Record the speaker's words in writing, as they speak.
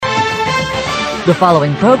The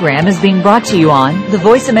following program is being brought to you on the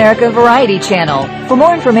Voice America Variety Channel. For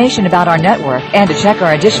more information about our network and to check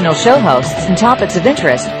our additional show hosts and topics of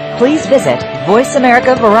interest, please visit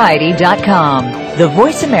VoiceAmericaVariety.com. The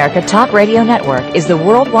Voice America Talk Radio Network is the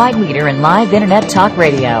worldwide leader in live Internet talk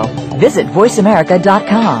radio. Visit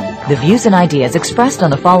VoiceAmerica.com. The views and ideas expressed on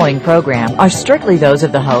the following program are strictly those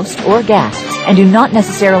of the host or guests and do not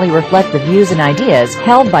necessarily reflect the views and ideas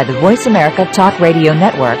held by the Voice America Talk Radio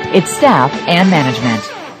Network, its staff, and management.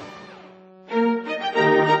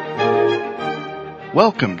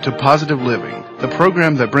 Welcome to Positive Living, the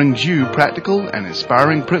program that brings you practical and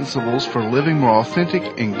inspiring principles for living more authentic,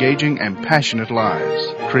 engaging, and passionate lives.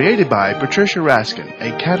 Created by Patricia Raskin,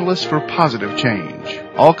 a catalyst for positive change.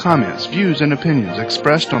 All comments, views, and opinions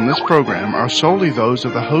expressed on this program are solely those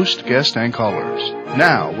of the host, guest, and callers.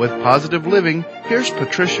 Now, with Positive Living, here's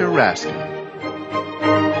Patricia Raskin.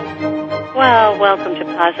 Well, welcome to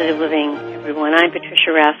Positive Living, everyone. I'm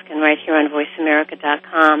Patricia Raskin, right here on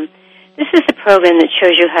VoiceAmerica.com. This is a program that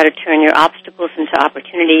shows you how to turn your obstacles into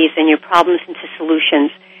opportunities and your problems into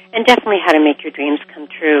solutions, and definitely how to make your dreams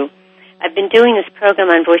come true. I've been doing this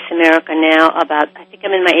program on Voice America now I think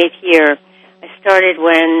I'm in my 8th year. I started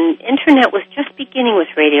when Internet was just beginning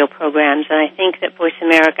with radio programs, and I think that Voice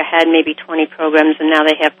America had maybe 20 programs, and now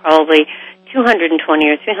they have probably 220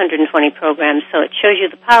 or 320 programs, so it shows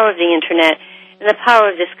you the power of the Internet and the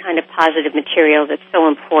power of this kind of positive material that's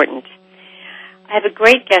so important. I have a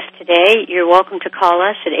great guest today. You're welcome to call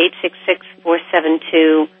us at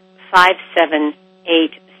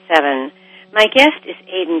 866-472-5787. My guest is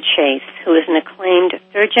Aidan Chase, who is an acclaimed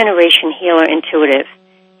third-generation healer intuitive.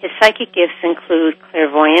 His psychic gifts include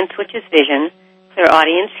clairvoyance, which is vision,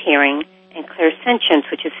 clairaudience, hearing, and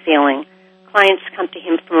clairsentience, which is feeling. Clients come to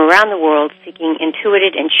him from around the world seeking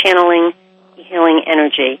intuitive and channeling healing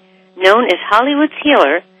energy. Known as Hollywood's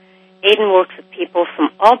healer, Aidan works with people from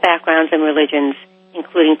all backgrounds and religions,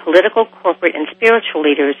 including political, corporate, and spiritual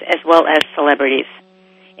leaders, as well as celebrities.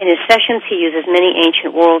 In his sessions, he uses many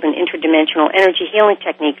ancient world and interdimensional energy healing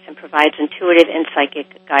techniques and provides intuitive and psychic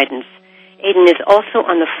guidance. Aidan is also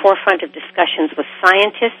on the forefront of discussions with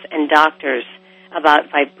scientists and doctors about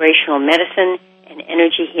vibrational medicine and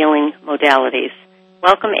energy healing modalities.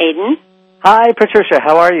 Welcome, Aidan. Hi, Patricia.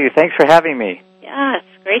 How are you? Thanks for having me. Yeah,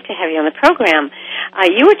 it's great to have you on the program.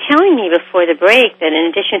 You were telling me before the break that in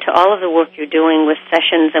addition to all of the work you're doing with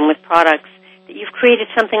sessions and with products, that you've created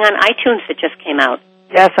something on iTunes that just came out.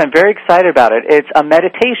 Yes, I'm very excited about it. It's a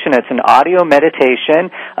meditation. It's an audio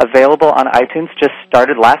meditation available on iTunes, just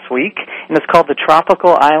started last week, and it's called the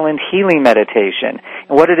Tropical Island Healing Meditation.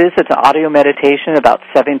 And what it is, it's an audio meditation about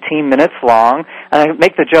 17 minutes long. And I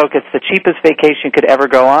make the joke, it's the cheapest vacation you could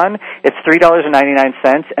ever go on. It's $3.99,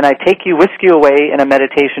 and I whisk you away in a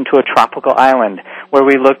meditation to a tropical island where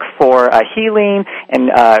we look for healing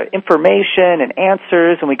and information and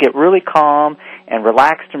answers, and we get really calm and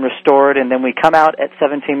relaxed and restored, and then we come out at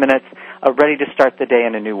 17 minutes ready to start the day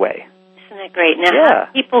in a new way. Isn't that great? Now,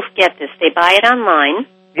 how do people get this? They buy it online?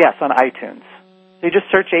 Yes, on iTunes. So you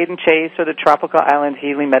just search Aidan Chase or the Tropical Island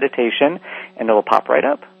Healing Meditation, and it will pop right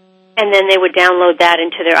up. And then they would download that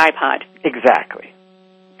into their iPod? Exactly.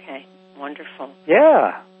 Okay, wonderful.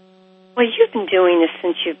 Yeah. Well, you've been doing this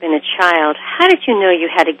since you've been a child. How did you know you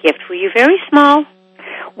had a gift? Were you very small?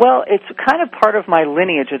 Well, it's kind of part of my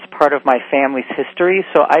lineage. It's part of my family's history.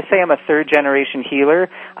 So I say I'm a third-generation healer.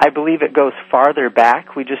 I believe it goes farther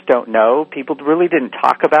back. We just don't know. People really didn't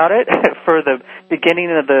talk about it. For the beginning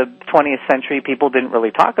of the 20th century, people didn't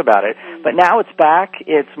really talk about it. But now it's back.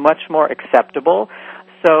 It's much more acceptable.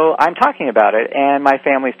 So I'm talking about it, and my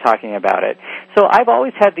family's talking about it. So I've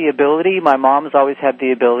always had the ability. My mom's always had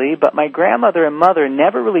the ability, but my grandmother and mother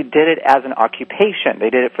never really did it as an occupation.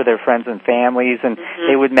 They did it for their friends and families, and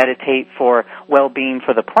they would meditate for well-being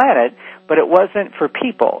for the planet, but it wasn't for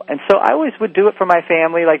people. And so I always would do it for my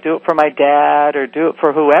family, like do it for my dad or do it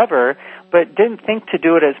for whoever, but didn't think to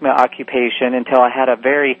do it as my occupation until I had a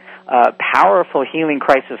very powerful healing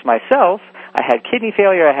crisis myself. I had kidney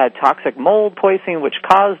failure, I had toxic mold poisoning, which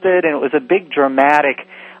caused it, and it was a big, dramatic,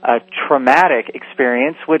 traumatic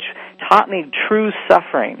experience, which taught me true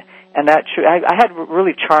suffering. And I had a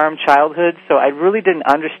really charmed childhood, so I really didn't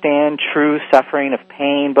understand true suffering of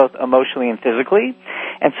pain, both emotionally and physically.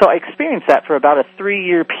 And so I experienced that for about a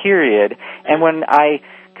 3-year period. And when I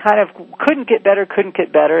kind of couldn't get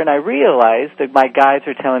better, and I realized that my guides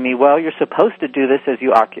are telling me, well, you're supposed to do this as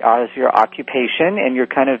your occupation, and you're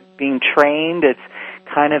kind of being trained. It's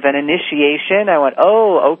kind of an initiation. I went,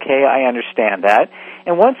 oh, okay, I understand that.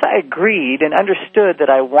 And once I agreed and understood that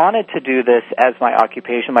I wanted to do this as my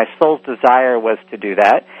occupation, my soul's desire was to do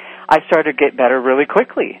that, I started to get better really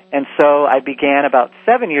quickly. And so I began about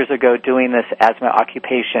 7 years ago doing this as my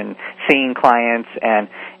occupation, seeing clients and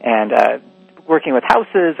working with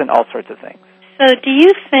houses and all sorts of things. So do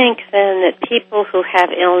you think then that people who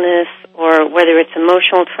have illness, or whether it's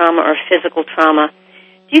emotional trauma or physical trauma,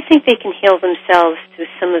 do you think they can heal themselves through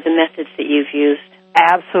some of the methods that you've used?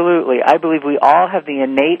 Absolutely. I believe we all have the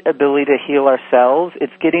innate ability to heal ourselves.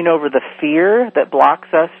 It's getting over the fear that blocks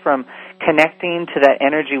us from connecting to that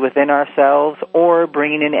energy within ourselves, or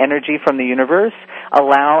bringing in energy from the universe,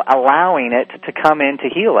 allowing it to come in to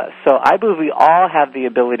heal us. So I believe we all have the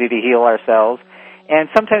ability to heal ourselves, and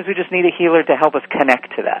sometimes we just need a healer to help us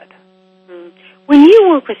connect to that. When you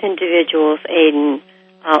work with individuals, Aidan,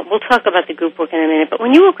 we'll talk about the group work in a minute, but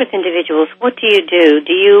when you work with individuals, what do you do?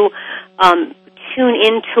 Do you tune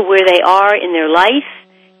into where they are in their life?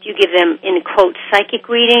 Do you give them, in quote, psychic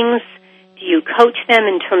readings? Do you coach them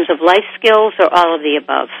in terms of life skills, or all of the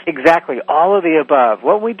above? Exactly, all of the above.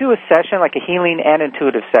 When we do a session, like a healing and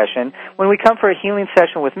intuitive session, when we come for a healing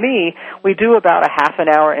session with me, we do about a half an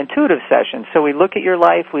hour intuitive session. So we look at your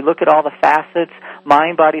life, we look at all the facets,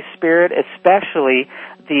 mind, body, spirit, especially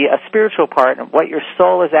the spiritual part, and what your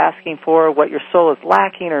soul is asking for, what your soul is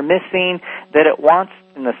lacking or missing, that it wants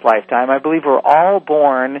in this lifetime. I believe we're all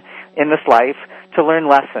born in this life to learn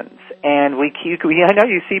lessons. And I know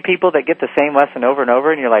you see people that get the same lesson over and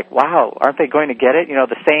over, and you're like, wow, aren't they going to get it? You know,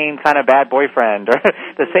 the same kind of bad boyfriend or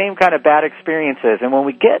the same kind of bad experiences. And when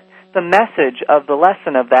we get the message of the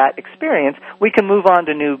lesson of that experience, we can move on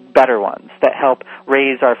to new, better ones that help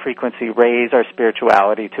raise our frequency, raise our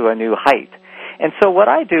spirituality to a new height. And so what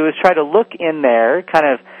I do is try to look in there, kind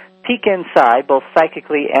of peek inside, both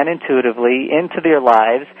psychically and intuitively, into their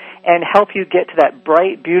lives, and help you get to that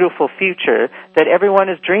bright, beautiful future that everyone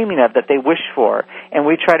is dreaming of, that they wish for. And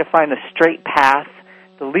we try to find the straight path,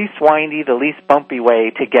 the least windy, the least bumpy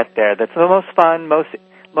way to get there. That's the most fun, most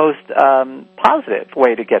positive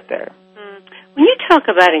way to get there. When you talk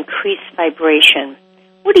about increased vibration,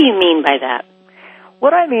 what do you mean by that?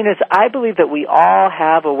 What I mean is I believe that we all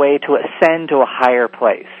have a way to ascend to a higher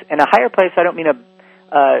place. And a higher place, I don't mean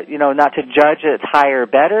not to judge it's higher or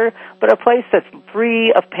better, but a place that's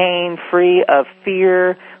free of pain, free of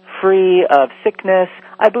fear, free of sickness.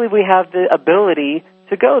 I believe we have the ability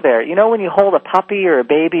to go there. You know, when you hold a puppy or a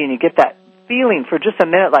baby and you get that feeling for just a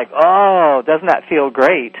minute, like, oh, doesn't that feel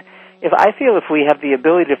great? If we have the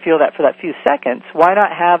ability to feel that for that few seconds, why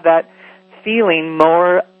not have that feeling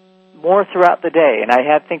more throughout the day? And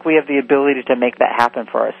I think we have the ability to make that happen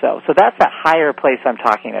for ourselves. So that's that higher place I'm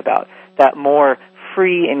talking about, that more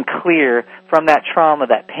free and clear from that trauma,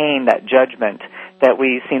 that pain, that judgment that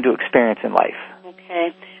we seem to experience in life.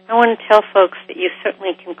 Okay. I want to tell folks that you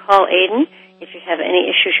certainly can call Aidan if you have any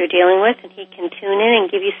issues you're dealing with, and he can tune in and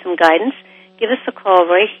give you some guidance. Give us a call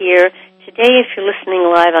right here today if you're listening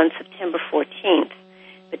live on September 14th.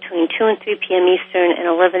 Between 2 and 3 p.m. Eastern and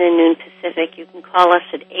 11 and noon Pacific, you can call us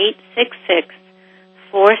at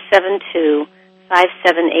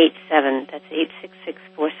 866-472-5787. That's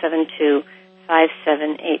 866-472-5787.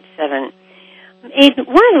 Aidan,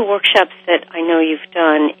 one of the workshops that I know you've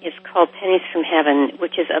done is called Pennies from Heaven,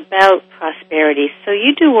 which is about prosperity. So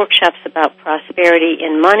you do workshops about prosperity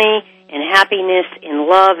in money, in happiness, in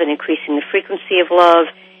love, and increasing the frequency of love,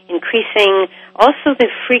 increasing also the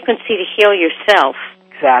frequency to heal yourself.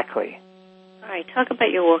 Exactly. All right, talk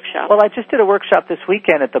about your workshop. Well, I just did a workshop this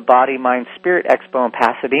weekend at the Body, Mind, Spirit Expo in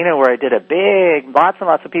Pasadena, where I did lots and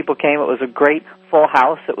lots of people came. It was a great full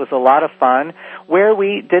house. It was a lot of fun, where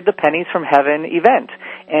we did the Pennies from Heaven event.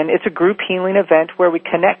 And it's a group healing event where we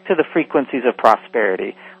connect to the frequencies of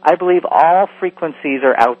prosperity. I believe all frequencies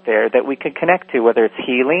are out there that we can connect to, whether it's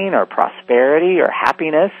healing or prosperity or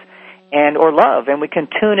happiness or love, and we can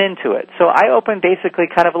tune into it. So I opened basically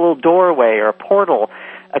kind of a little doorway or a portal,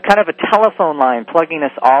 a kind of a telephone line plugging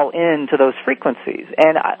us all into those frequencies.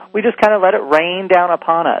 And we just kind of let it rain down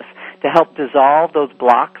upon us to help dissolve those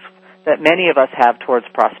blocks that many of us have towards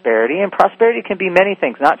prosperity. And prosperity can be many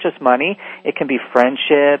things, not just money. It can be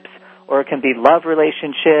friendships, or it can be love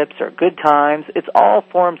relationships or good times. It's all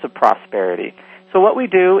forms of prosperity. So what we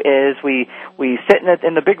do is we sit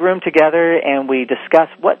in the big room together and we discuss,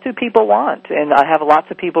 what do people want? And I have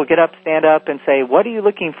lots of people get up, stand up, and say, what are you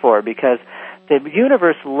looking for? Because the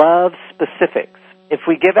universe loves specifics. If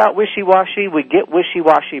we give out wishy-washy, we get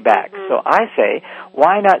wishy-washy back. Mm-hmm. So I say,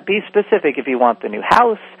 why not be specific? If you want the new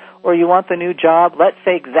house or you want the new job, let's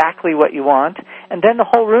say exactly what you want. And then the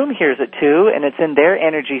whole room hears it too, and it's in their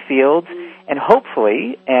energy fields. Mm-hmm. And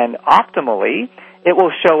hopefully and optimally, it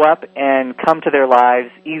will show up and come to their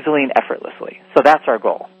lives easily and effortlessly. So that's our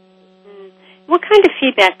goal. What kind of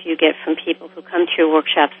feedback do you get from people who come to your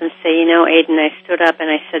workshops and say, you know, Aidan, I stood up and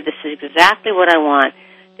I said, this is exactly what I want,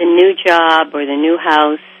 the new job or the new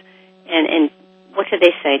house, and what do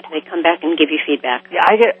they say? Do they come back and give you feedback? Yeah,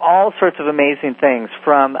 I get all sorts of amazing things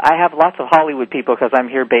from, I have lots of Hollywood people because I'm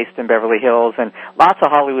here based in Beverly Hills, and lots of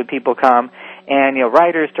Hollywood people come, and, you know,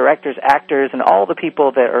 writers, directors, actors, and all the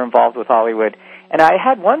people that are involved with Hollywood. And I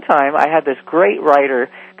had one time, I had this great writer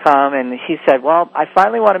come, and he said, well, I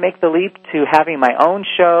finally want to make the leap to having my own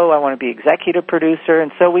show. I want to be executive producer.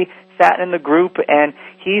 And so we sat in the group, and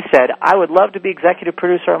he said, I would love to be executive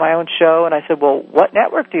producer on my own show. And I said, well, what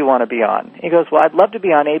network do you want to be on? He goes, well, I'd love to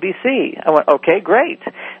be on ABC. I went, okay, great.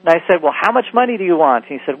 And I said, well, how much money do you want?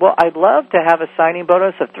 And he said, well, I'd love to have a signing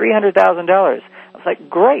bonus of $300,000. I was like,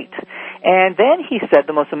 great. And then he said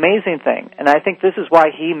the most amazing thing, and I think this is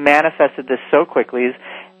why he manifested this so quickly, is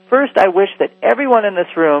first, I wish that everyone in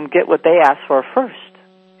this room get what they asked for first.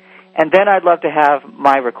 And then I'd love to have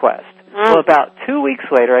my request. Well, about 2 weeks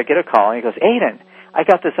later, I get a call, and he goes, Aidan, I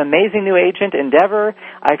got this amazing new agent, Endeavor.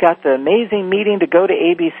 I got the amazing meeting to go to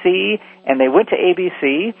ABC, and they went to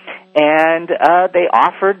ABC, and they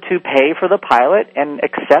offered to pay for the pilot and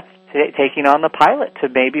accept taking on the pilot to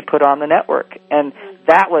maybe put on the network. And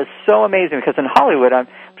that was so amazing, because in Hollywood, I'm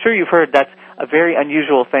sure you've heard that's a very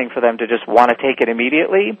unusual thing for them to just want to take it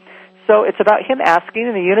immediately. So it's about him asking,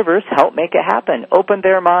 and the universe help make it happen. Open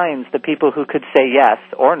their minds, the people who could say yes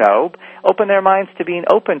or no, open their minds to being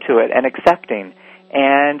open to it and accepting.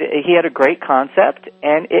 And he had a great concept,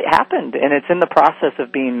 and it happened, and it's in the process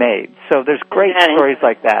of being made. So there's great stories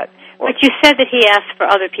like that. But you said that he asked for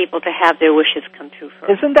other people to have their wishes come true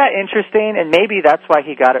first. Isn't that interesting? And maybe that's why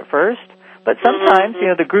he got it first. But sometimes, you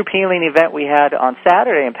know, the group healing event we had on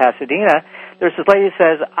Saturday in Pasadena, there's this lady who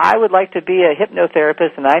says, I would like to be a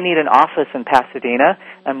hypnotherapist, and I need an office in Pasadena.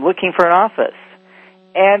 I'm looking for an office.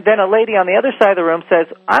 And then a lady on the other side of the room says,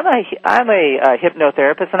 I'm a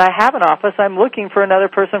hypnotherapist, and I have an office. I'm looking for another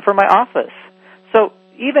person for my office. So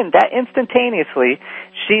even that instantaneously,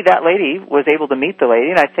 that lady was able to meet the lady,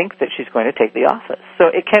 and I think that she's going to take the office. So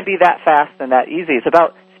it can be that fast and that easy. It's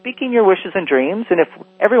about speaking your wishes and dreams, and if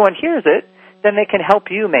everyone hears it, then they can help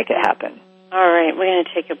you make it happen. All right, we're going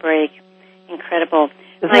to take a break. Incredible.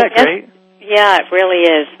 Isn't that great? Yeah, it really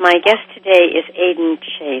is. My guest today is Aidan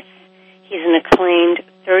Chase. He's an acclaimed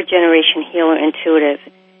third-generation healer intuitive.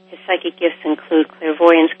 His psychic gifts include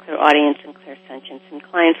clairvoyance, clairaudience, and clairsentience, and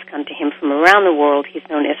clients come to him from around the world. He's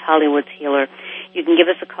known as Hollywood's healer. You can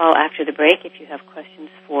give us a call after the break if you have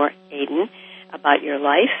questions for Aidan about your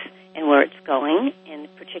life and where it's going, and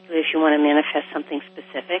particularly if you want to manifest something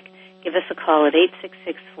specific. Give us a call at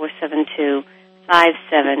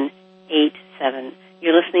 866-472-5787.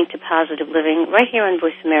 You're listening to Positive Living right here on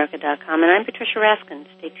VoiceAmerica.com, and I'm Patricia Raskin.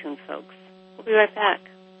 Stay tuned, folks. We'll be right back.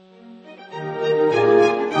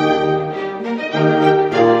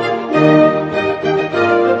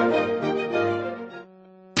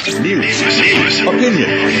 News, opinion,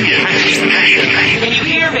 can you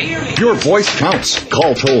hear me? Your voice counts.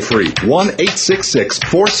 Call toll-free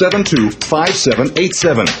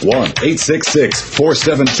 1-866-472-5787.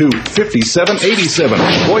 1-866-472-5787.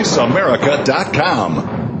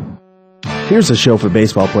 VoiceAmerica.com. Here's a show for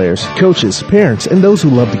baseball players, coaches, parents, and those who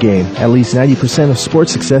love the game. At least 90% of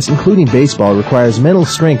sports success, including baseball, requires mental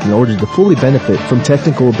strength in order to fully benefit from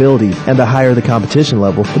technical ability. And the higher the competition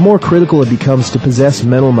level, the more critical it becomes to possess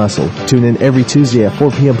mental muscle. Tune in every Tuesday at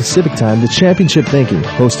 4 p.m. Pacific Time to Championship Thinking,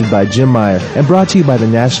 hosted by Jim Meyer, and brought to you by the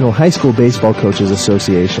National High School Baseball Coaches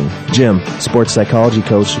Association. Jim, sports psychology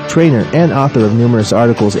coach, trainer, and author of numerous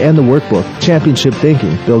articles and the workbook, Championship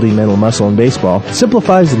Thinking, Building Mental Muscle in Baseball,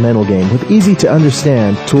 simplifies the mental game with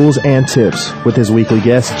easy-to-understand tools and tips. With his weekly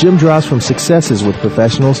guests, Jim draws from successes with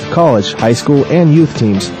professionals, college, high school, and youth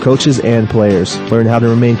teams, coaches, and players. Learn how to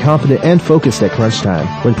remain confident and focused at crunch time,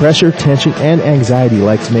 when pressure, tension, and anxiety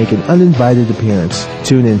like to make an uninvited appearance.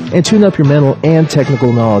 Tune in and tune up your mental and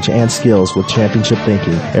technical knowledge and skills with Championship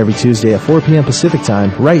Thinking, every Tuesday at 4 p.m. Pacific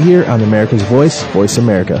Time, right here on America's Voice, Voice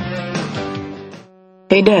America.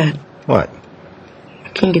 Hey, Dad. What? I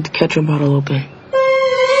can't get the ketchup bottle open.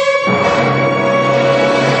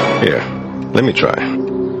 Here, let me try.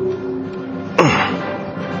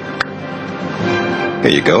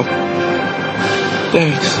 Here you go.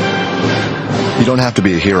 Thanks. You don't have to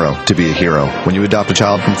be a hero to be a hero. When you adopt a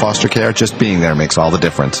child from foster care, just being there makes all the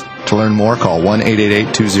difference. To learn more, call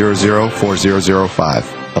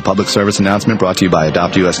 1-888-200-4005. A public service announcement brought to you by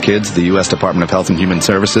Adopt U.S. Kids, the U.S. Department of Health and Human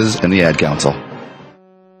Services, and the Ad Council.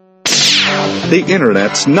 The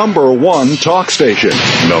Internet's #1 talk station.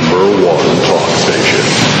 #1 talk station.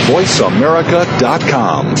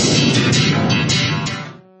 VoiceAmerica.com.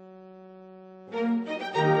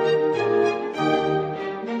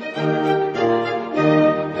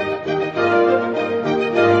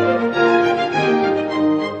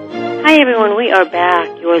 are back.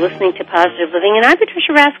 You are listening to Positive Living, and I'm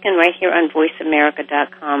Patricia Raskin right here on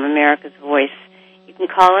VoiceAmerica.com, America's Voice. You can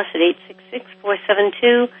call us at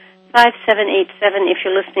 866-472-5787 if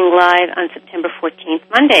you're listening live on September 14th,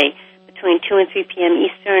 Monday, between 2 and 3 p.m.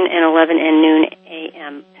 Eastern and 11 and noon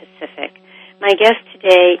a.m. Pacific. My guest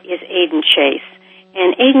today is Aiden Chase,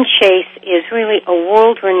 and Aiden Chase is really a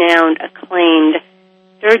world-renowned, acclaimed,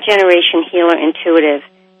 third-generation healer intuitive.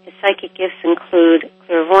 His psychic gifts include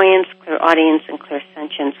clairvoyance, clairaudience, and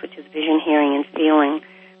clairsentience, which is vision, hearing, and feeling.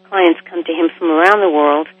 Clients come to him from around the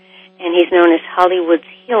world, and he's known as Hollywood's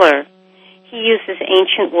healer. He uses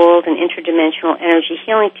ancient world and interdimensional energy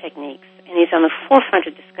healing techniques, and he's on the forefront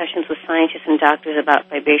of discussions with scientists and doctors about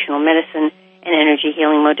vibrational medicine and energy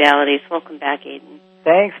healing modalities. Welcome back, Aiden.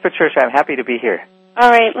 Thanks, Patricia. I'm happy to be here. All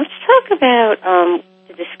right, let's talk about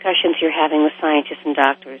the discussions you're having with scientists and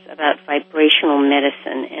doctors about vibrational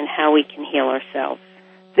medicine and how we can heal ourselves.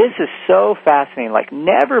 This is so fascinating. Like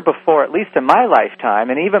never before, at least in my lifetime,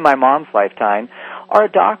 and even my mom's lifetime, are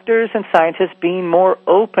doctors and scientists being more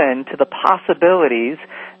open to the possibilities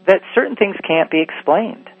that certain things can't be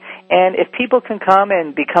explained. And if people can come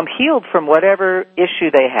and become healed from whatever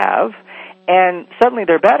issue they have, and suddenly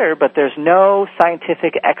they're better, but there's no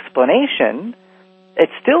scientific explanation,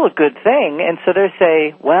 it's still a good thing. And so they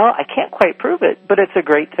say, well, I can't quite prove it, but it's a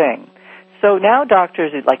great thing. So now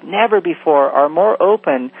doctors, like never before, are more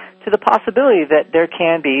open to the possibility that there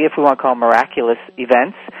can be, if we want to call them miraculous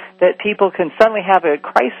events, that people can suddenly have a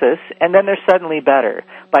crisis and then they're suddenly better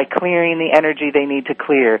by clearing the energy they need to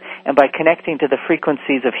clear and by connecting to the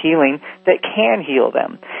frequencies of healing that can heal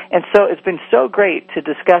them. And so it's been so great to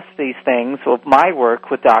discuss these things with my work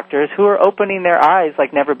with doctors who are opening their eyes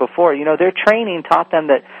like never before. You know, their training taught them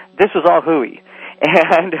that this was all hooey.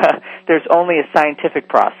 And there's only a scientific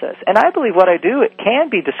process. And I believe what I do, it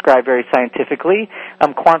can be described very scientifically.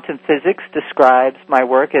 Quantum physics describes my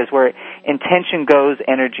work as where intention goes,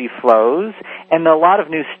 energy flows. And a lot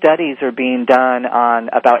of new studies are being done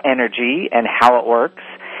about energy and how it works.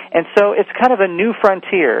 And so it's kind of a new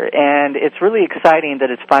frontier, and it's really exciting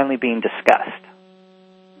that it's finally being discussed.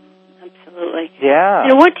 Absolutely. Yeah.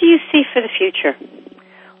 And what do you see for the future?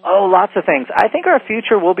 Oh, lots of things. I think our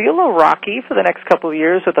future will be a little rocky for the next couple of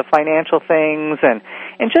years with the financial things and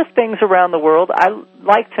just things around the world. I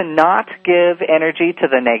like to not give energy to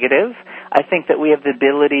the negative. I think that we have the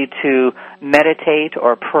ability to meditate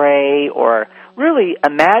or pray or really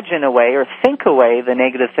imagine away or think away the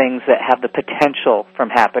negative things that have the potential from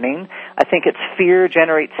happening. I think it's fear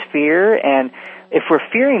generates fear, and if we're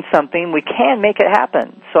fearing something, we can make it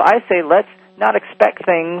happen. So I say let's not expect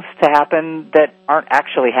things to happen that aren't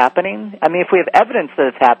actually happening. I mean, if we have evidence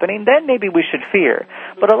that it's happening, then maybe we should fear.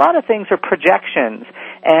 But a lot of things are projections,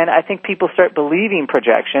 and I think people start believing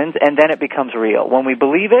projections, and then it becomes real. When we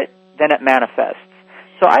believe it, then it manifests.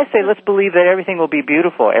 So I say let's believe that everything will be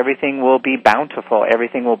beautiful, everything will be bountiful,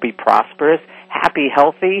 everything will be prosperous, happy,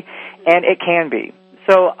 healthy, and it can be.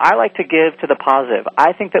 So I like to give to the positive.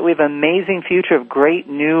 I think that we have an amazing future of great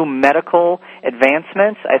new medical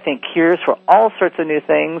advancements. I think cures for all sorts of new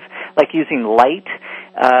things, like using light.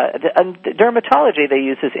 Dermatology, they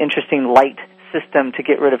use this interesting light system to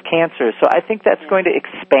get rid of cancer. So I think that's going to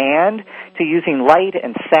expand to using light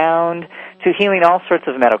and sound to healing all sorts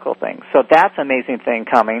of medical things. So that's an amazing thing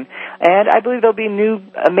coming. And I believe there'll be new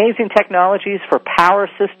amazing technologies for power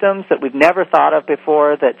systems that we've never thought of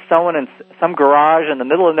before, that someone in some garage in the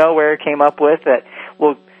middle of nowhere came up with, that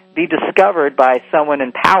will be discovered by someone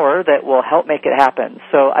in power that will help make it happen.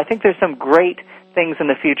 So I think there's some great things in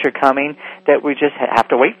the future coming that we just have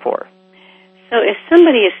to wait for. So if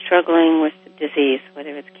somebody is struggling with disease,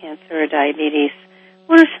 whether it's cancer or diabetes,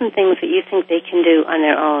 what are some things that you think they can do on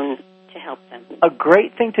their own to help them? A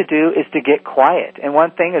great thing to do is to get quiet. And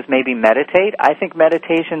one thing is maybe meditate. I think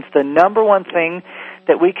meditation's the number one thing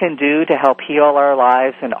that we can do to help heal our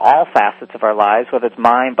lives in all facets of our lives, whether it's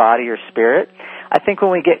mind, body, or spirit. I think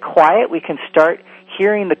when we get quiet, we can start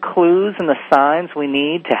hearing the clues and the signs we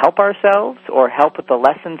need to help ourselves or help with the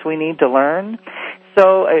lessons we need to learn.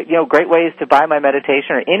 So, great ways to buy my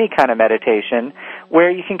meditation or any kind of meditation where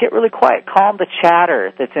you can get really quiet, calm the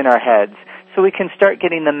chatter that's in our heads so we can start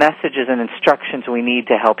getting the messages and instructions we need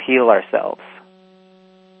to help heal ourselves.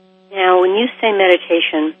 Now, when you say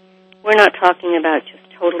meditation, we're not talking about just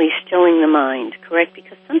totally stilling the mind, correct?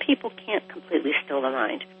 Because some people can't completely still the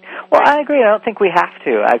mind. Well, I agree. I don't think we have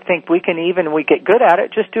to. I think we can we get good at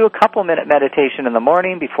it, just do a couple-minute meditation in the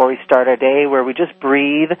morning before we start our day where we just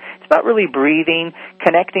breathe. It's about really breathing,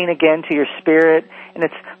 connecting again to your spirit. And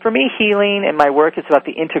it's, for me, healing and my work is about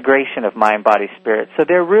the integration of mind, body, spirit. So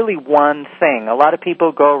they're really one thing. A lot of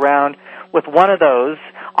people go around with one of those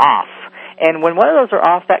off. And when one of those are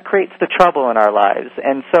off, that creates the trouble in our lives.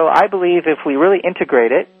 And so I believe if we really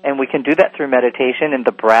integrate it, and we can do that through meditation and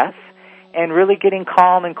the breath, and really getting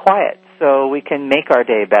calm and quiet so we can make our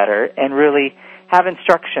day better and really have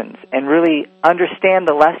instructions and really understand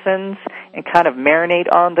the lessons and kind of marinate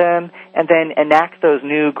on them and then enact those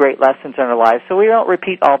new great lessons in our lives so we don't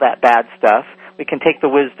repeat all that bad stuff. We can take the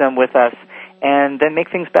wisdom with us and then make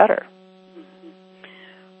things better.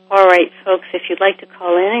 All right, folks, if you'd like to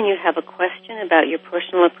call in and you have a question about your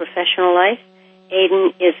personal or professional life,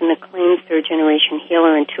 Aiden is an acclaimed third-generation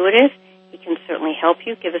healer intuitive. He can certainly help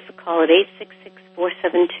you. Give us a call at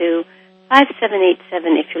 866-472-5787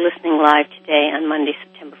 if you're listening live today on Monday,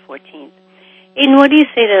 September 14th. Aiden, what do you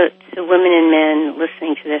say to women and men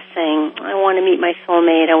listening to this saying, I want to meet my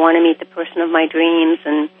soulmate, I want to meet the person of my dreams,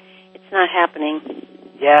 and it's not happening?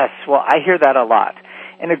 Yes, well, I hear that a lot.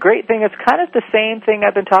 And a great thing, it's kind of the same thing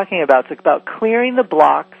I've been talking about. It's about clearing the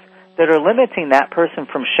blocks that are limiting that person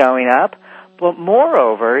from showing up. But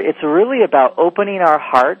moreover, it's really about opening our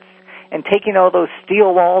hearts and taking all those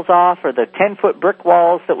steel walls off or the 10-foot brick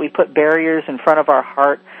walls that we put barriers in front of our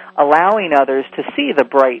heart, allowing others to see the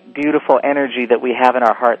bright, beautiful energy that we have in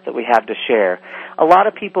our heart that we have to share. A lot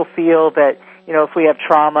of people feel that, if we have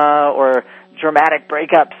trauma or dramatic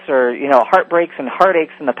breakups or, heartbreaks and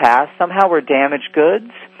heartaches in the past, somehow we're damaged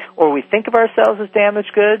goods, or we think of ourselves as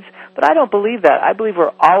damaged goods, but I don't believe that. I believe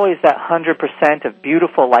we're always that 100% of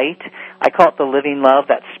beautiful light. I call it the living love,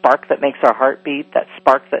 that spark that makes our heart beat, that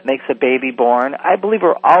spark that makes a baby born. I believe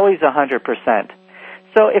we're always 100%.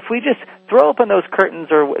 So if we just throw open those curtains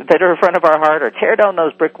that are in front of our heart or tear down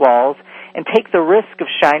those brick walls and take the risk of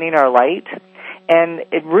shining our light, and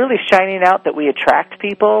it really shining out that we attract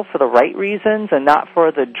people for the right reasons and not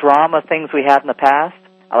for the drama things we had in the past.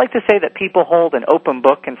 I like to say that people hold an open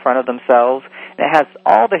book in front of themselves, and it has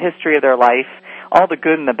all the history of their life, all the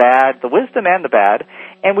good and the bad, the wisdom and the bad,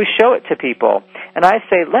 and we show it to people. And I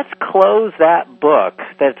say, let's close that book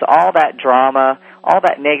that's all that drama, all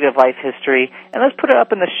that negative life history, and let's put it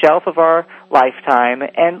up in the shelf of our lifetime,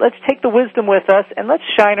 and let's take the wisdom with us, and let's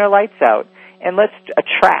shine our lights out. And let's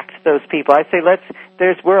attract those people. I say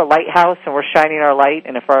we're a lighthouse and we're shining our light,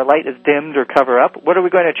 and if our light is dimmed or cover up, what are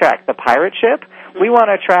we going to attract? The pirate ship? We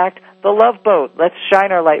want to attract the love boat. Let's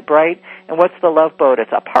shine our light bright. And what's the love boat?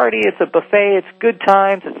 It's a party, it's a buffet, it's good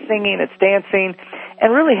times, it's singing, it's dancing,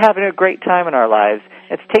 and really having a great time in our lives.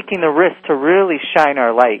 It's taking the risk to really shine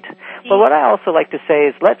our light. But what I also like to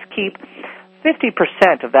say is let's keep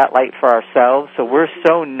 50% of that light for ourselves, so we're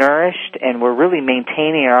so nourished and we're really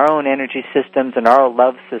maintaining our own energy systems and our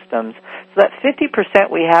love systems, so that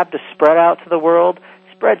 50% we have to spread out to the world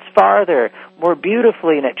spreads farther, more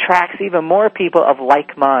beautifully, and attracts even more people of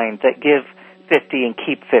like mind that give 50 and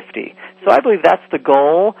keep 50. So I believe that's the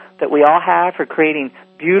goal that we all have for creating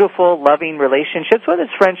beautiful, loving relationships, whether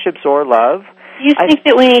it's friendships or love. Do you think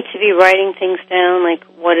that we need to be writing things down, like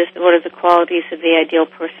what are the qualities of the ideal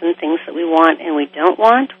person, things that we want and we don't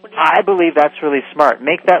want? I believe that's really smart.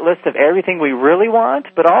 Make that list of everything we really want,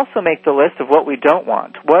 but also make the list of what we don't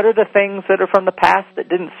want. What are the things that are from the past that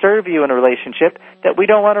didn't serve you in a relationship that we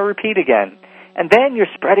don't want to repeat again? And then you're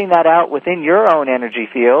spreading that out within your own energy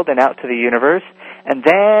field and out to the universe, and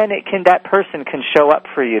then that person can show up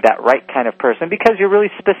for you, that right kind of person, because you're really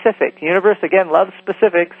specific. The universe, again, loves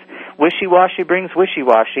specifics. Wishy-washy brings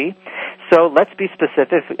wishy-washy. So let's be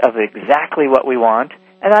specific of exactly what we want,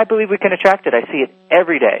 and I believe we can attract it. I see it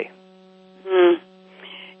every day.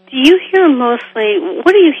 Do you hear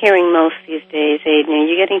what are you hearing most these days, Aiden? Are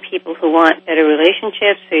you getting people who want better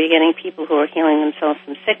relationships? Are you getting people who are healing themselves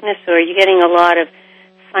from sickness? Or are you getting a lot of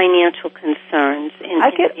financial concerns?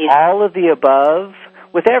 I get all of the above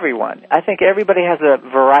with everyone. I think everybody has a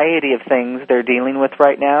variety of things they're dealing with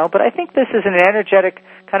right now, but I think this is an energetic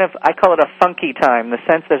kind of, I call it a funky time, in the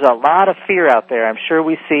sense there's a lot of fear out there. I'm sure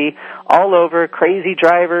we see all over crazy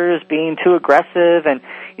drivers being too aggressive, and,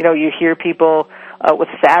 you hear people with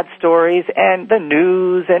sad stories and the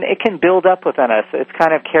news, and it can build up within us. It's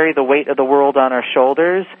kind of carry the weight of the world on our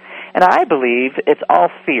shoulders, and I believe it's all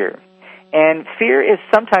fear. And fear is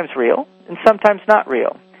sometimes real and sometimes not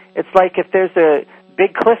real. It's like if there's a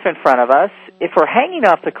big cliff in front of us, if we're hanging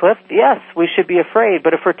off the cliff, yes, we should be afraid.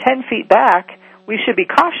 But if we're 10 feet back, we should be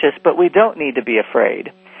cautious, but we don't need to be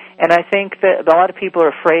afraid. And I think that a lot of people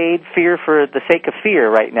are afraid, fear for the sake of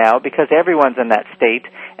fear right now, because everyone's in that state,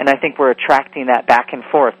 and I think we're attracting that back and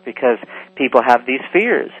forth because people have these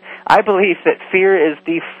fears. I believe that fear is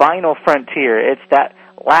the final frontier. It's that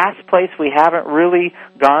last place we haven't really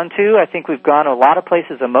gone to. I think we've gone a lot of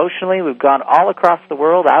places emotionally. We've gone all across the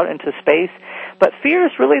world out into space. But fear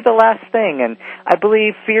is really the last thing, and I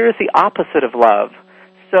believe fear is the opposite of love.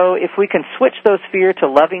 So if we can switch those fear to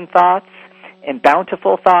loving thoughts and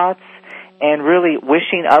bountiful thoughts and really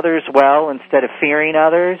wishing others well instead of fearing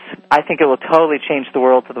others, I think it will totally change the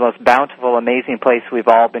world to the most bountiful, amazing place we've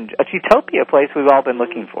all been, a utopia place we've all been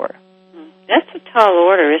looking for. That's a tall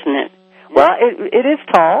order, isn't it? Well, it is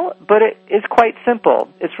tall, but it is quite simple.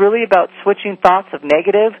 It's really about switching thoughts of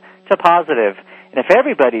negative to positive. And if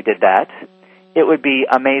everybody did that, it would be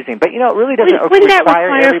amazing. But, you know, it really doesn't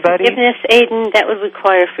require everybody. Forgiveness, Aidan? That would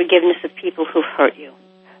require forgiveness of people who've hurt you.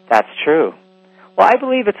 That's true. Well, I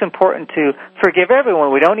believe it's important to forgive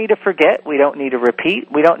everyone. We don't need to forget. We don't need to repeat.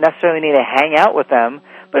 We don't necessarily need to hang out with them.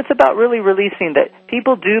 But it's about really releasing that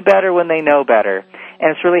people do better when they know better.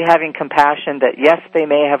 And it's really having compassion that, yes, they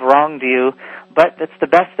may have wronged you, but it's the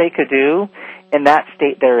best they could do in that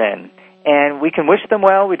state they're in. And we can wish them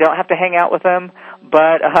well. We don't have to hang out with them.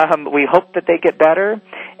 But we hope that they get better,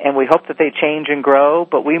 and we hope that they change and grow.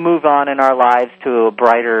 But we move on in our lives to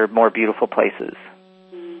brighter, more beautiful places.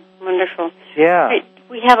 Wonderful. Yeah. Right.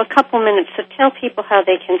 We have a couple minutes, so tell people how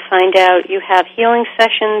they can find out. You have healing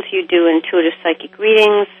sessions. You do intuitive psychic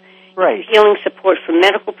readings. Right. Healing support for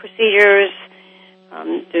medical procedures.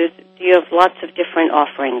 You have lots of different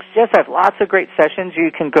offerings. Yes, I have lots of great sessions. You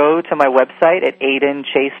can go to my website at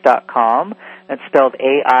aidenchase.com. That's spelled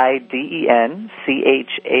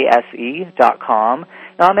AIDENCHASE.com.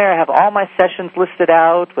 And on there I have all my sessions listed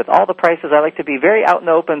out with all the prices. I like to be very out and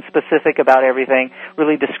open, specific about everything,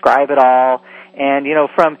 really describe it all. And, you know,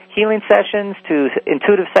 from healing sessions to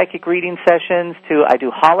intuitive psychic reading sessions to I do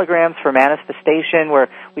holograms for manifestation where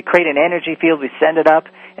we create an energy field, we send it up,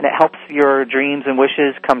 and it helps your dreams and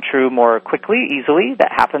wishes come true more quickly, easily.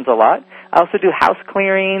 That happens a lot. I also do house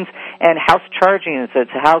clearings and house chargings.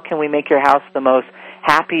 It's how can we make your house the most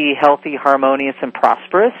happy, healthy, harmonious, and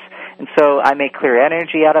prosperous. And so I may clear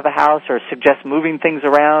energy out of a house or suggest moving things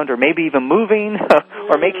around or maybe even moving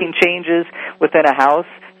or making changes within a house.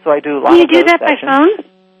 So I do a lot of those sessions. Do you do that by phone?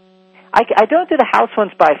 I don't do the house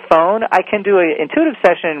ones by phone. I can do an intuitive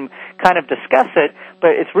session, kind of discuss it,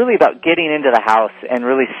 but it's really about getting into the house and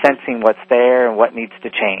really sensing what's there and what needs to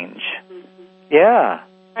change. Mm-hmm. Yeah.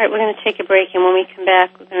 All right, we're going to take a break, and when we come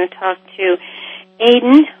back, we're going to talk to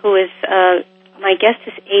Aidan, who is, my guest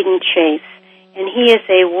is Aidan Chase, and he is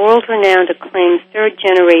a world-renowned, acclaimed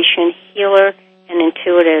third-generation healer and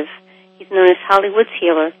intuitive. He's known as Hollywood's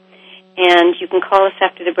healer, and you can call us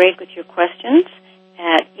after the break with your questions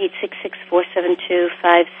at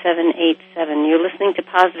 866-472-5787. You're listening to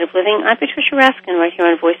Positive Living. I'm Patricia Raskin right here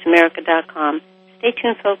on VoiceAmerica.com. Stay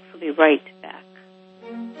tuned, folks. We'll be right back.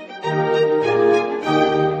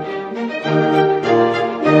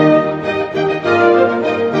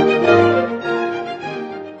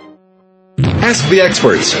 Ask the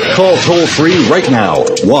experts. Call toll-free right now,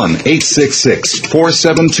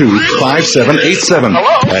 1-866-472-5787.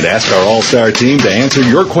 And ask our all-star team to answer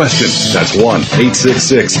your question. That's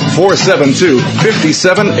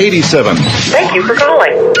 1-866-472-5787. Thank you for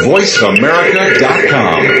calling.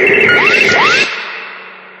 VoiceAmerica.com.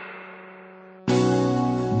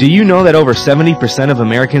 Do you know that over 70% of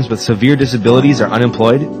Americans with severe disabilities are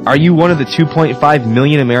unemployed? Are you one of the 2.5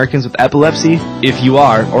 million Americans with epilepsy? If you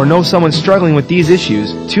are, or know someone struggling with these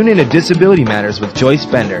issues, tune in to Disability Matters with Joyce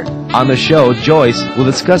Bender. On the show, Joyce will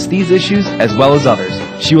discuss these issues as well as others.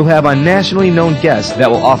 She will have on nationally known guests that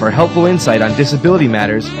will offer helpful insight on disability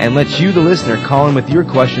matters and let you, the listener, call in with your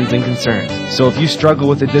questions and concerns. So if you struggle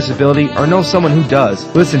with a disability or know someone who does,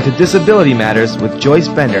 listen to Disability Matters with Joyce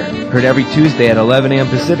Bender, heard every Tuesday at 11 a.m.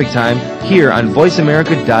 Pacific Time here on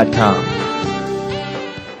VoiceAmerica.com.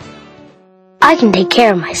 I can take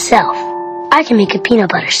care of myself. I can make a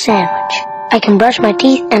peanut butter sandwich. I can brush my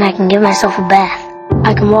teeth and I can give myself a bath.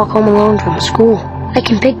 I can walk home alone from school. I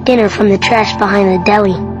can pick dinner from the trash behind the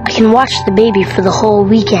deli. I can watch the baby for the whole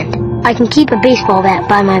weekend. I can keep a baseball bat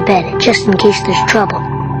by my bed just in case there's trouble.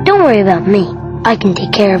 Don't worry about me. I can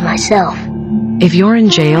take care of myself. If you're in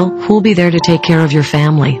jail, who'll be there to take care of your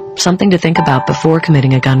family? Something to think about before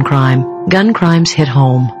committing a gun crime. Gun crimes hit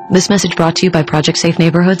home. This message brought to you by Project Safe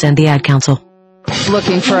Neighborhoods and the Ad Council.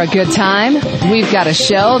 Looking for a good time? We've got a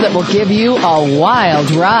show that will give you a wild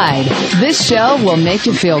ride. This show will make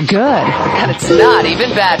you feel good, and it's not even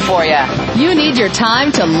bad for you. You need your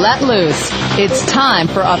time to let loose. It's time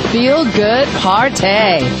for a feel-good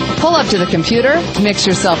party. Pull up to the computer, mix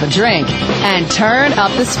yourself a drink, and turn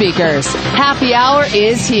up the speakers. Happy Hour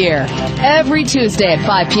is here. Every Tuesday at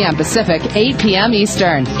 5 p.m. Pacific, 8 p.m.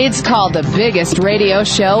 Eastern. It's called the biggest radio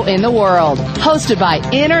show in the world. Hosted by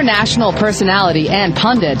international personality and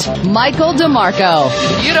pundit Michael DeMarco.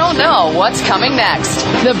 You don't know what's coming next.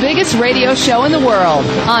 The biggest radio show in the world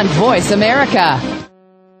on Voice America.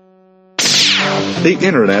 The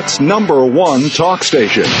Internet's #1 talk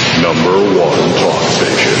station. #1 talk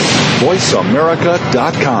station.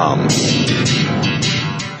 VoiceAmerica.com.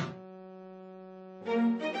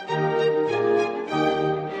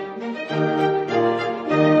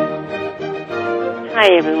 Hi,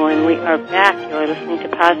 everyone. We are back. You're listening to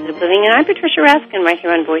Positive Living, and I'm Patricia Raskin right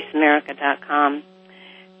here on VoiceAmerica.com.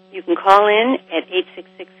 You can call in at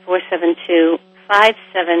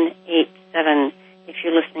 866-472-5787 if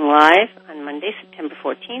you're listening live on Monday, September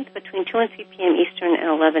 14th, between 2 and 3 p.m. Eastern and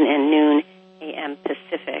 11 and noon a.m.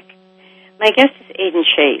 Pacific. My guest is Aidan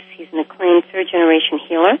Chase. He's an acclaimed third-generation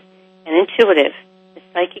healer and intuitive. His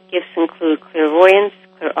psychic gifts include clairvoyance,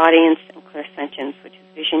 clairaudience, and clairsentience, which is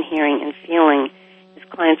vision, hearing, and feeling. His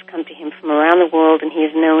clients come to him from around the world, and he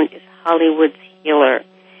is known as Hollywood's healer.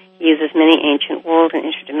 He uses many ancient world and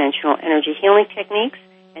interdimensional energy healing techniques,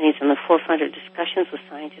 and he's on the forefront of discussions with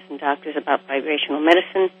scientists and doctors about vibrational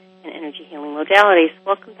medicine and energy healing modalities.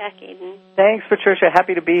 Welcome back, Aidan. Thanks, Patricia.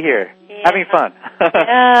 Happy to be here. Yeah. Having fun.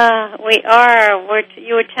 Yeah, we are.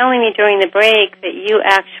 You were telling me during the break that you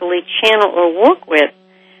actually channel or work with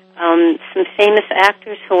some famous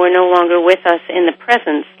actors who are no longer with us in the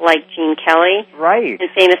presence, like Gene Kelly. Right. And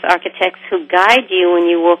famous architects who guide you when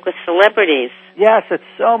you work with celebrities. Yes, it's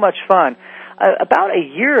so much fun. About a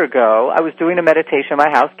year ago, I was doing a meditation in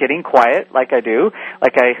my house, getting quiet, like I do,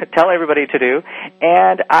 like I tell everybody to do,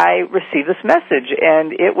 and I received this message,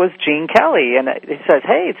 and it was Gene Kelly, and it says,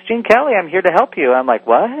 "Hey, it's Gene Kelly, I'm here to help you." I'm like,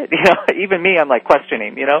 "What?" Even me, I'm like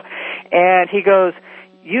questioning, and he goes,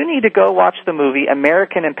 "You need to go watch the movie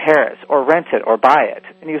American in Paris, or rent it, or buy it."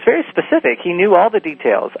 And he was very specific. He knew all the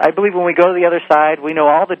details. I believe when we go to the other side, we know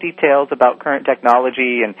all the details about current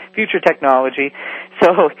technology and future technology.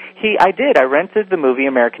 So I did. I rented the movie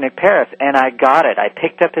American in Paris, and I got it. I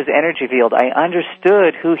picked up his energy field. I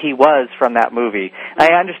understood who he was from that movie.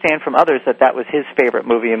 I understand from others that that was his favorite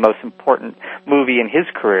movie and most important movie in his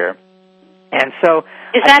career. And so,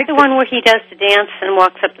 is that the one where he does the dance and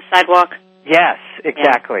walks up the sidewalk? Yes,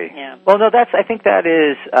 exactly. Yeah. Well, no, I think that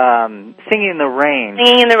is Singing in the Rain.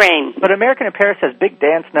 Singing in the Rain. But American in Paris has big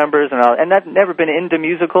dance numbers and all, and I've never been into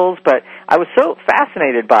musicals, but I was so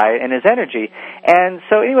fascinated by it and his energy. And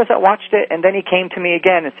so anyways, I watched it, and then he came to me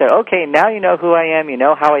again and said, "Okay, now you know who I am, you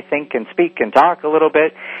know how I think and speak and talk a little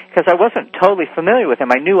bit," because I wasn't totally familiar with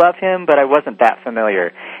him. I knew of him, but I wasn't that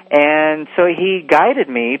familiar. And so he guided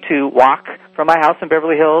me to walk from my house in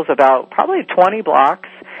Beverly Hills about probably 20 blocks.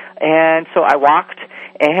 And so I walked,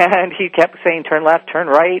 and he kept saying, "Turn left, turn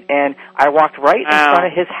right," and I walked right in front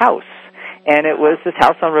of his house. And it was this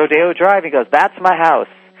house on Rodeo Drive. He goes, "That's my house."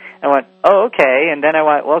 I went, "Oh, okay." And then I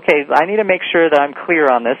went, "Well, okay, I need to make sure that I'm clear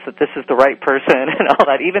on this, that this is the right person," and all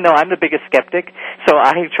that, even though I'm the biggest skeptic. So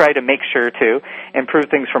I try to make sure to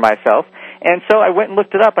improve things for myself. And so I went and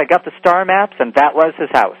looked it up. I got the star maps, and that was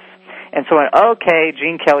his house. And so I went, "Okay,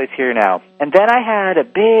 Gene Kelly's here now." And then I had a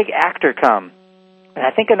big actor come. And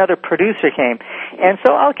I think another producer came. And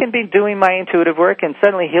so I can be doing my intuitive work, and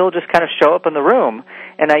suddenly he'll just kind of show up in the room.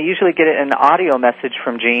 And I usually get an audio message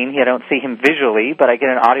from Gene. I don't see him visually, but I get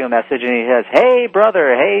an audio message, and he says, "Hey,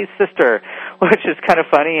 brother, hey, sister," which is kind of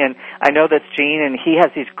funny. And I know that's Gene, and he has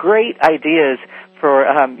these great ideas for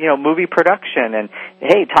movie production, and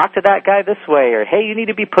hey, talk to that guy this way, or hey, you need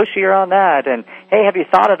to be pushier on that, and hey, have you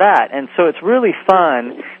thought of that? And so it's really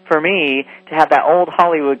fun for me to have that old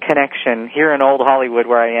Hollywood connection here in old Hollywood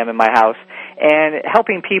where I am in my house, and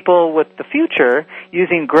helping people with the future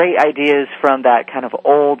using great ideas from that kind of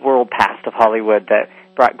old world past of Hollywood that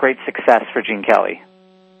brought great success for Gene Kelly.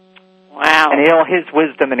 Wow. And his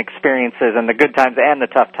wisdom and experiences and the good times and the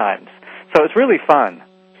tough times. So it's really fun.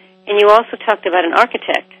 And you also talked about an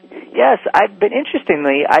architect. Yes, I've been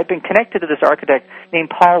connected to this architect named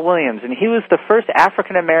Paul Williams, and he was the first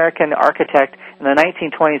African-American architect in the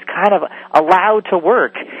 1920s kind of allowed to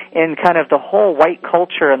work in kind of the whole white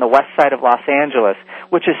culture in the west side of Los Angeles,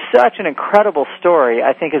 which is such an incredible story.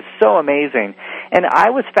 I think is so amazing. And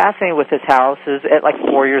I was fascinated with his houses at like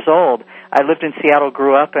 4 years old. I lived in Seattle,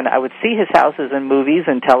 grew up, and I would see his houses in movies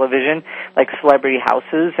and television, like celebrity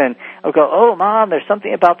houses, and I would go, "Oh, Mom, there's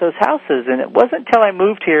something about those houses." And it wasn't until I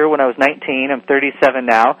moved here when I was 19, I'm 37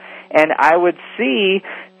 now, and I would see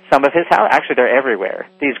some of his houses. Actually, they're everywhere.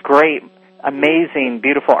 These great, amazing,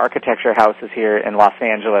 beautiful architecture houses here in Los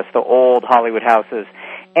Angeles, the old Hollywood houses.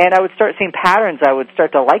 And I would start seeing patterns. I would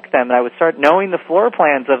start to like them, and I would start knowing the floor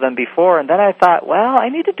plans of them before. And then I thought, well, I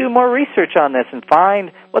need to do more research on this and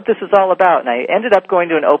find what this is all about. And I ended up going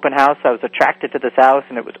to an open house. I was attracted to this house,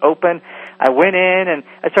 and it was open. I went in, and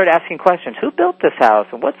I started asking questions. Who built this house,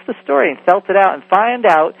 and what's the story? And felt it out, and find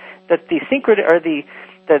out that the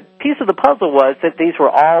the piece of the puzzle was that these were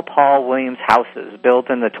all Paul Williams houses built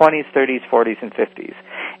in the 20s, 30s, 40s, and 50s.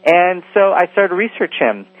 And so I started to research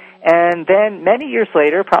him. And then many years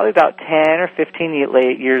later, probably about 10 or 15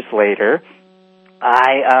 years later,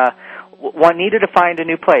 I needed to find a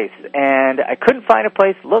new place. And I couldn't find a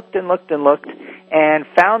place, looked and looked and looked, and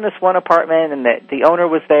found this one apartment, and the owner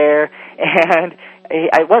was there, and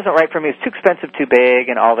it wasn't right for me. It was too expensive, too big,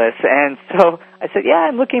 and all this. And so I said, yeah,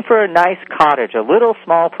 I'm looking for a nice cottage, a little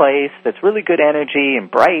small place that's really good energy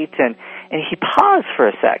and bright. And he paused for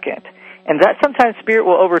a second. And that sometimes Spirit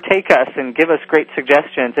will overtake us and give us great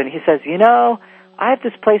suggestions. And he says, I have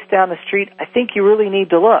this place down the street I think you really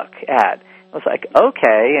need to look at. I was like,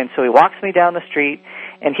 okay. And so he walks me down the street,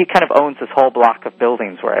 and he kind of owns this whole block of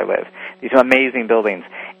buildings where I live, these amazing buildings.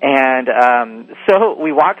 And so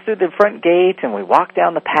we walk through the front gate, and we walk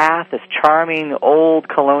down the path, this charming old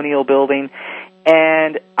colonial building,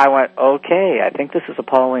 and I went, okay, I think this is a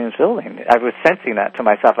Paul Williams building. I was sensing that to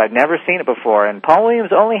myself. I'd never seen it before, and Paul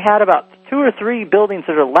Williams only had about 2 or 3 buildings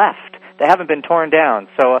that are left that haven't been torn down,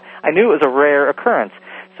 so I knew it was a rare occurrence.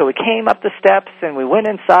 So we came up the steps, and we went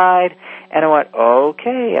inside, and I went,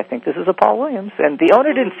 okay, I think this is a Paul Williams. And the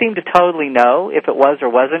owner didn't seem to totally know if it was or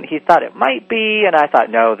wasn't. He thought it might be, and I thought,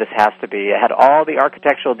 no, this has to be. It had all the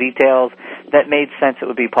architectural details that made sense it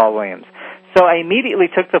would be Paul Williams. So I immediately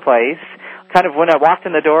took the place. Kind of when I walked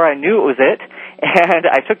in the door, I knew it was it, and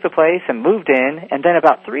I took the place and moved in. And then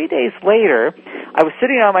about 3 days later, I was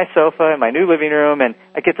sitting on my sofa in my new living room, and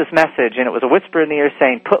I get this message, and it was a whisper in the ear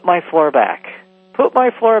saying, put my floor back. Put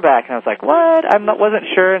my floor back. And I was like, what? Wasn't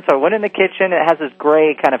sure. And so I went in the kitchen. It has this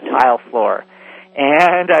gray kind of tile floor.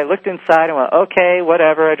 And I looked inside and went, okay,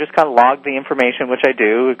 whatever. I just kind of logged the information, which I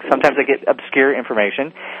do. Sometimes I get obscure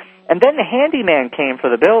information. And then the handyman came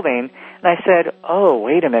for the building, and I said, oh,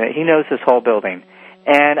 wait a minute. He knows this whole building.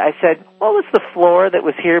 And I said, what was the floor that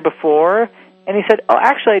was here before? And he said, oh,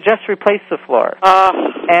 actually, I just replaced the floor.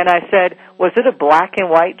 And I said, was it a black and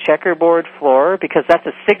white checkerboard floor? Because that's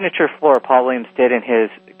a signature floor Paul Williams did in his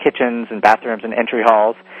kitchens and bathrooms and entry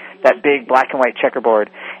halls, that big black and white checkerboard.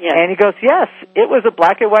 Yes. And he goes, yes, it was a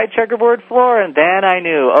black and white checkerboard floor. And then I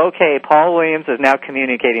knew, okay, Paul Williams is now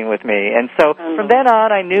communicating with me. And so from then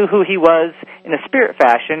on, I knew who he was in a spirit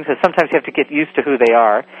fashion, because sometimes you have to get used to who they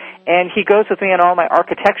are. And he goes with me on all my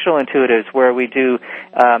architectural intuitives, where we do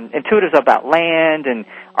intuitives about land and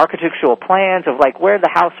architectural plans of like where the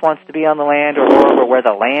house wants to be on the land, or where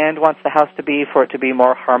the land wants the house to be for it to be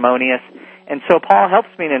more harmonious. And so Paul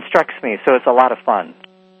helps me and instructs me, so it's a lot of fun.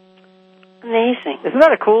 Amazing. Isn't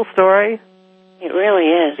that a cool story? It really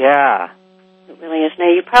is. Yeah. It really is. Now,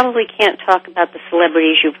 you probably can't talk about the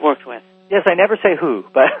celebrities you've worked with. Yes, I never say who,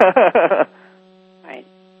 but... Right.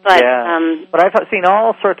 But, yeah. But I've seen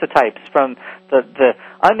all sorts of types, from the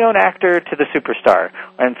unknown actor to the superstar,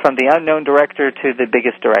 and from the unknown director to the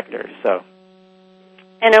biggest director. So.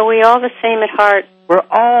 And are we all the same at heart? We're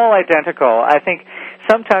all identical. I think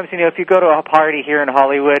sometimes, if you go to a party here in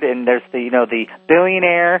Hollywood and there's the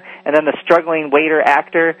billionaire and then the struggling waiter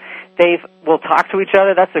actor, will talk to each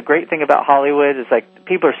other. That's the great thing about Hollywood, is like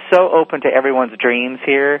people are so open to everyone's dreams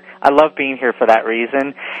here. I love being here for that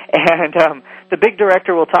reason. And the big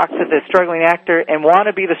director will talk to the struggling actor and want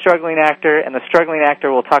to be the struggling actor, and the struggling actor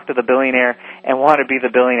will talk to the billionaire and want to be the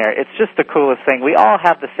billionaire. It's just the coolest thing. We all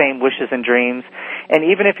have the same wishes and dreams, and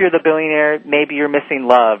even if you're the billionaire, maybe you're missing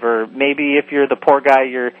love, or maybe if you're the poor guy,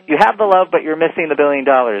 you have the love, but you're missing the $1 billion.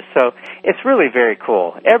 So it's really very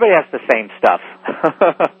cool. Everybody has the same stuff.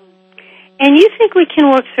 And you think we can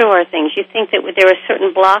work through our things? You think that there are certain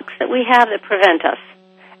blocks that we have that prevent us?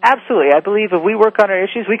 Absolutely. I believe if we work on our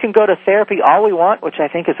issues, we can go to therapy all we want, which I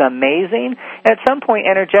think is amazing. And at some point,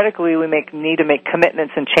 energetically, we need to make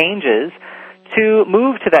commitments and changes to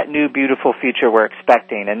move to that new, beautiful future we're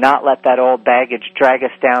expecting, and not let that old baggage drag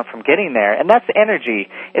us down from getting there. And that's energy.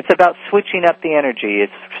 It's about switching up the energy.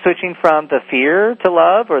 It's switching from the fear to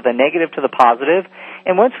love, or the negative to the positive.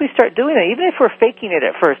 And once we start doing it, even if we're faking it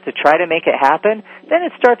at first to try to make it happen, then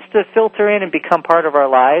it starts to filter in and become part of our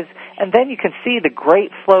lives. And then you can see the great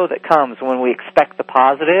flow that comes when we expect the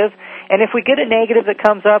positive. And if we get a negative that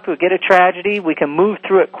comes up, we get a tragedy, we can move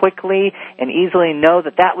through it quickly and easily know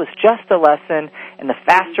that that was just a lesson. And the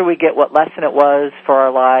faster we get what lesson it was for our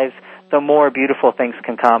lives, the more beautiful things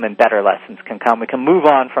can come and better lessons can come. We can move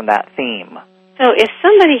on from that theme. So if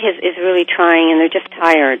somebody is really trying and they're just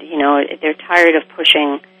tired, they're tired of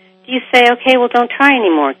pushing, do you say, okay, well, don't try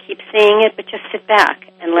anymore. Keep seeing it, but just sit back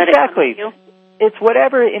and let it come to you? it's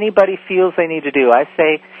whatever anybody feels they need to do. I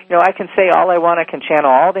say, I can say all I want. I can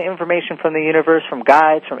channel all the information from the universe, from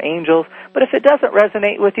guides, from angels. But if it doesn't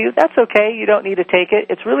resonate with you, that's okay. You don't need to take it.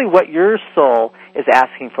 It's really what your soul is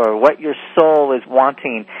asking for, what your soul is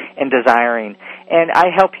wanting and desiring. And I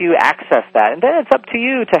help you access that. And then it's up to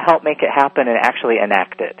you to help make it happen and actually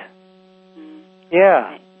enact it.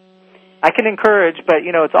 Yeah. I can encourage, but,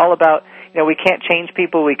 it's all about, we can't change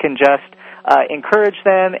people. We can just encourage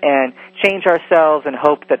them and change ourselves and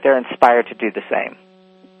hope that they're inspired to do the same.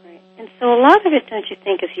 Right. And so a lot of it, don't you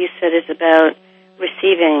think, as you said, is about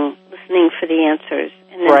receiving, listening for the answers.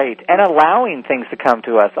 And right, and allowing things to come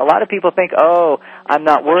to us. A lot of people think, I'm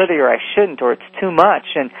not worthy or I shouldn't or it's too much,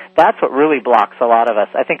 and that's what really blocks a lot of us.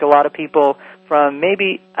 I think a lot of people from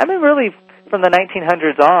really from the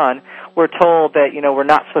 1900s on, we're told that, we're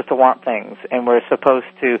not supposed to want things and we're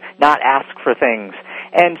supposed to not ask for things.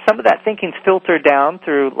 And some of that thinking's filtered down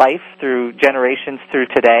through life, through generations, through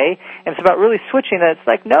today. And it's about really switching that. It's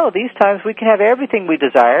like, no, these times we can have everything we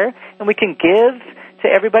desire and we can give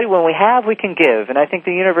to everybody. When we have, we can give. And I think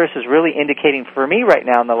the universe is really indicating for me right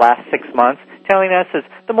now in the last 6 months, telling us is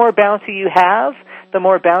the more bounty you have, the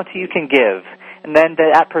more bounty you can give. And then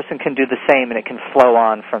that person can do the same and it can flow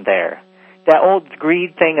on from there. That old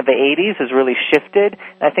greed thing of the 80s has really shifted,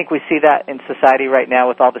 and I think we see that in society right now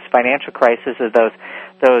with all this financial crisis. Of those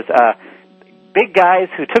big guys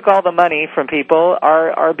who took all the money from people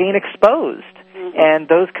are being exposed, and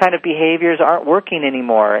those kind of behaviors aren't working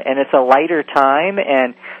anymore. And it's a lighter time,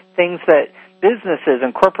 and things that businesses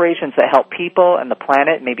and corporations that help people and the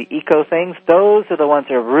planet, maybe eco things, those are the ones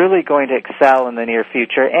that are really going to excel in the near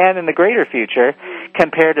future and in the greater future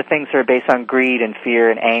compared to things that are based on greed and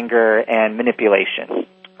fear and anger and manipulation.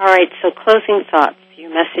 All right, so closing thoughts,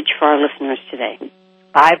 your message for our listeners today.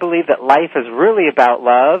 I believe that life is really about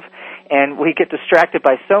love, and we get distracted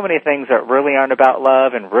by so many things that really aren't about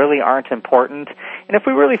love and really aren't important. And if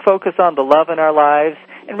we really focus on the love in our lives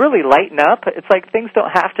and really lighten up, it's like things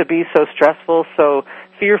don't have to be so stressful, so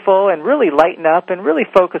fearful, and really lighten up and really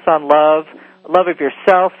focus on love, love of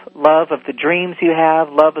yourself, love of the dreams you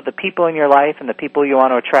have, love of the people in your life and the people you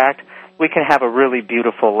want to attract. We can have a really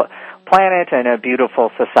beautiful planet and a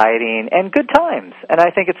beautiful society and good times. And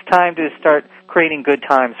I think it's time to start creating good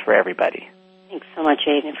times for everybody. Thanks so much,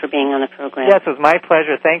 Aidan, for being on the program. Yes, it was my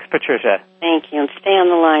pleasure. Thanks, Patricia. Thank you. And stay on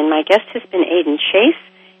the line. My guest has been Aidan Chase,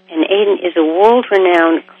 and Aidan is a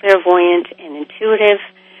world-renowned clairvoyant and intuitive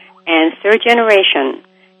and third generation,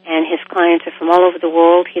 and his clients are from all over the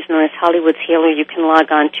world. He's known as Hollywood's healer. You can log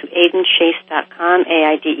on to aidenchase.com,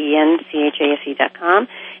 AIDENCHASE.com,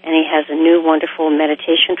 and he has a new wonderful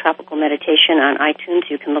meditation, tropical meditation on iTunes.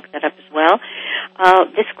 You can look that up as well.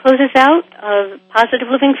 This closes out Positive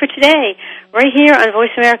Living for today, right here on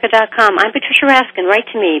VoiceAmerica.com. I'm Patricia Raskin. Write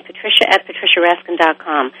to me,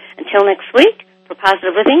 patricia@patriciaraskin.com. Until next week, for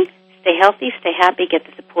Positive Living, stay healthy, stay happy, get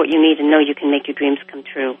the support you need, and know you can make your dreams come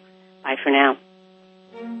true. Bye for now.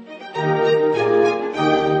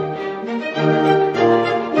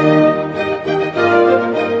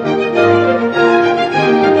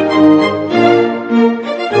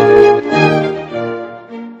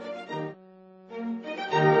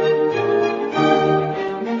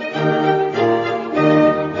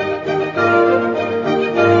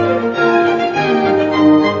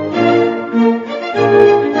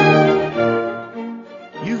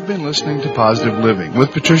 Listening to Positive Living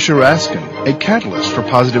with Patricia Raskin, a catalyst for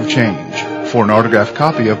positive change. For an autographed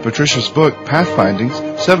copy of Patricia's book, Pathfindings,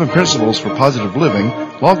 7 Principles for Positive Living,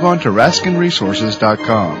 log on to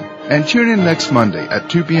RaskinResources.com. And tune in next Monday at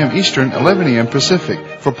 2 p.m. Eastern, 11 a.m. Pacific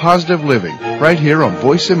for Positive Living, right here on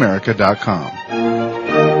VoiceAmerica.com.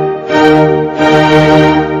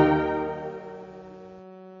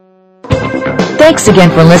 Thanks again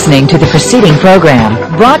for listening to the preceding program,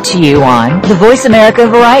 brought to you on the Voice America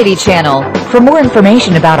Variety Channel. For more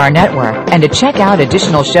information about our network and to check out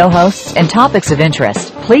additional show hosts and topics of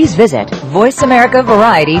interest, please visit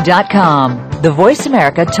VoiceAmericaVariety.com. The Voice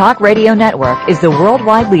America Talk Radio Network is the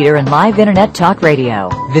worldwide leader in live Internet talk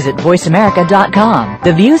radio. Visit VoiceAmerica.com.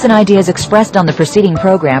 The views and ideas expressed on the preceding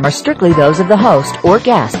program are strictly those of the host or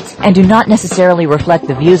guests and do not necessarily reflect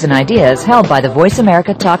the views and ideas held by the Voice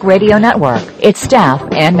America Talk Radio Network, its staff,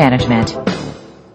 and management.